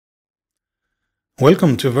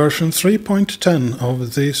Welcome to version 3.10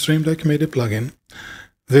 of the Deck Midi plugin.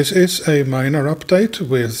 This is a minor update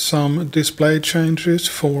with some display changes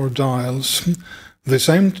for dials. The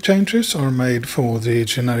same changes are made for the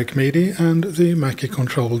generic MIDI and the Mackie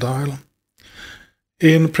control dial.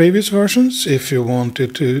 In previous versions, if you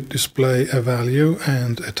wanted to display a value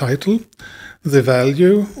and a title, the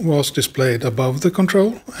value was displayed above the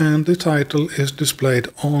control and the title is displayed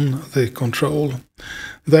on the control.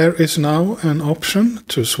 There is now an option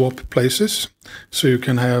to swap places, so you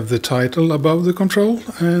can have the title above the control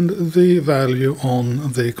and the value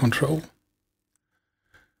on the control.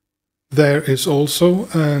 There is also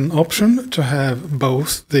an option to have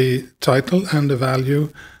both the title and the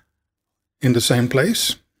value in the same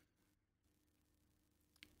place.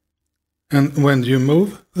 And when you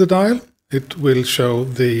move the dial, it will show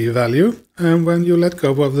the value, and when you let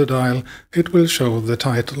go of the dial, it will show the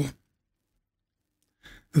title.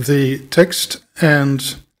 The text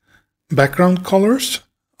and background colors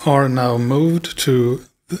are now moved to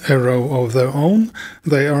a row of their own.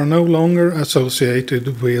 They are no longer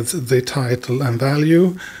associated with the title and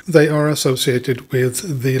value. They are associated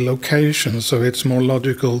with the location, so it's more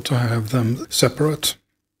logical to have them separate.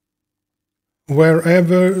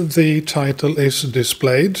 Wherever the title is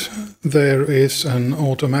displayed, there is an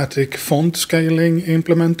automatic font scaling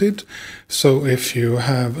implemented, so if you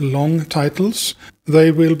have long titles, they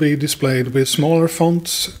will be displayed with smaller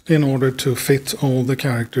fonts in order to fit all the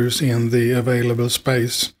characters in the available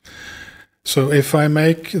space. So if I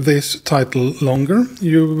make this title longer,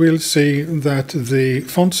 you will see that the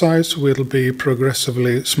font size will be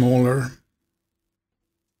progressively smaller.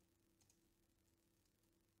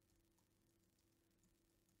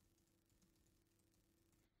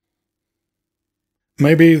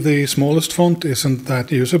 Maybe the smallest font isn't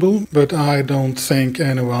that usable, but I don't think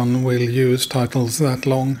anyone will use titles that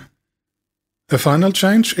long. The final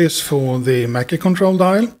change is for the Mackie control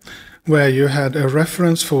dial, where you had a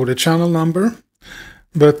reference for the channel number,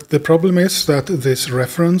 but the problem is that this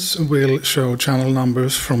reference will show channel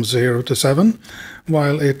numbers from 0 to 7,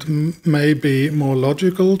 while it may be more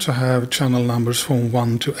logical to have channel numbers from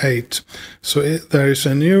 1 to 8. So there is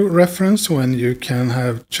a new reference when you can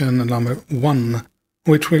have channel number 1,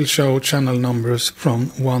 which will show channel numbers from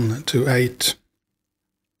 1 to 8.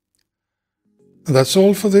 That's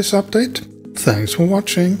all for this update. Thanks for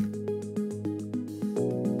watching.